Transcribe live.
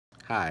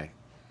Hi,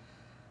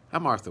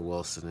 I'm Arthur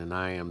Wilson, and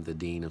I am the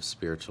Dean of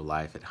Spiritual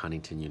Life at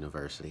Huntington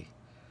University.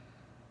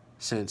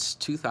 Since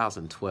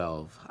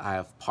 2012, I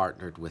have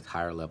partnered with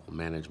higher level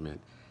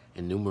management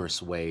in numerous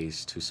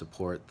ways to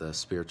support the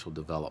spiritual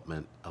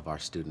development of our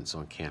students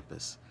on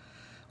campus.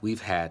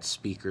 We've had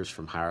speakers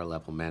from higher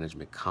level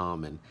management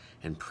come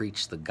and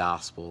preach the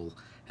gospel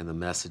and the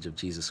message of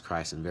Jesus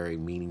Christ in very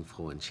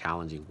meaningful and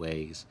challenging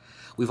ways.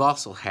 We've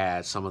also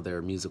had some of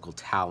their musical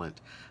talent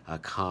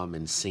come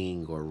and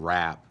sing or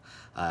rap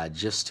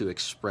just to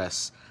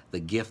express the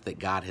gift that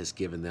God has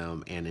given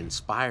them and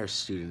inspire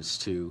students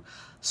to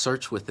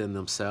search within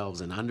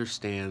themselves and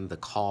understand the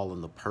call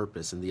and the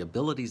purpose and the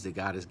abilities that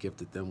God has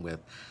gifted them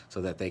with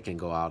so that they can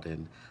go out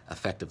and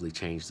effectively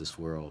change this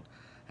world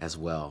as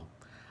well.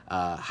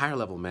 Higher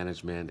level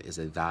management is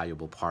a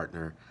valuable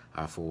partner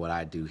for what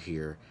I do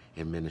here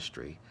in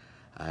ministry.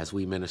 As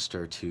we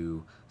minister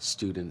to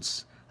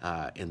students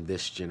in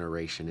this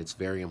generation, it's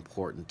very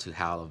important to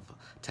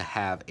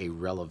have a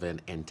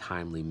relevant and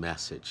timely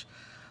message.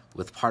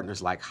 With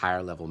partners like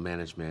higher level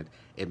management,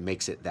 it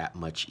makes it that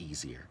much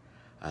easier.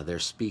 Their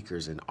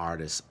speakers and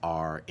artists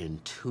are in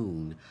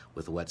tune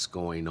with what's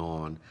going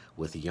on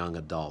with young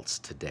adults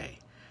today.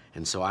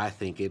 And so I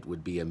think it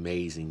would be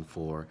amazing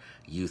for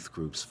youth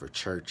groups, for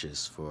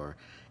churches, for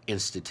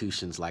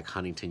institutions like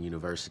Huntington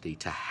University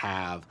to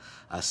have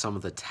some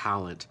of the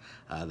talent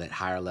that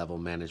higher level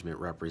management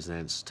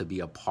represents to be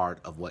a part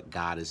of what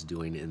God is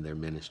doing in their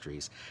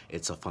ministries.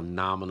 It's a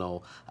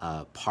phenomenal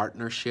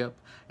partnership,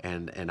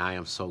 and I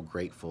am so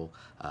grateful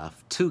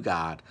to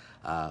God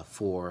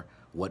for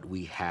what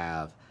we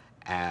have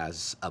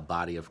as a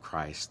body of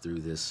Christ through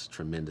this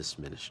tremendous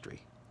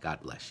ministry. God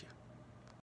bless you.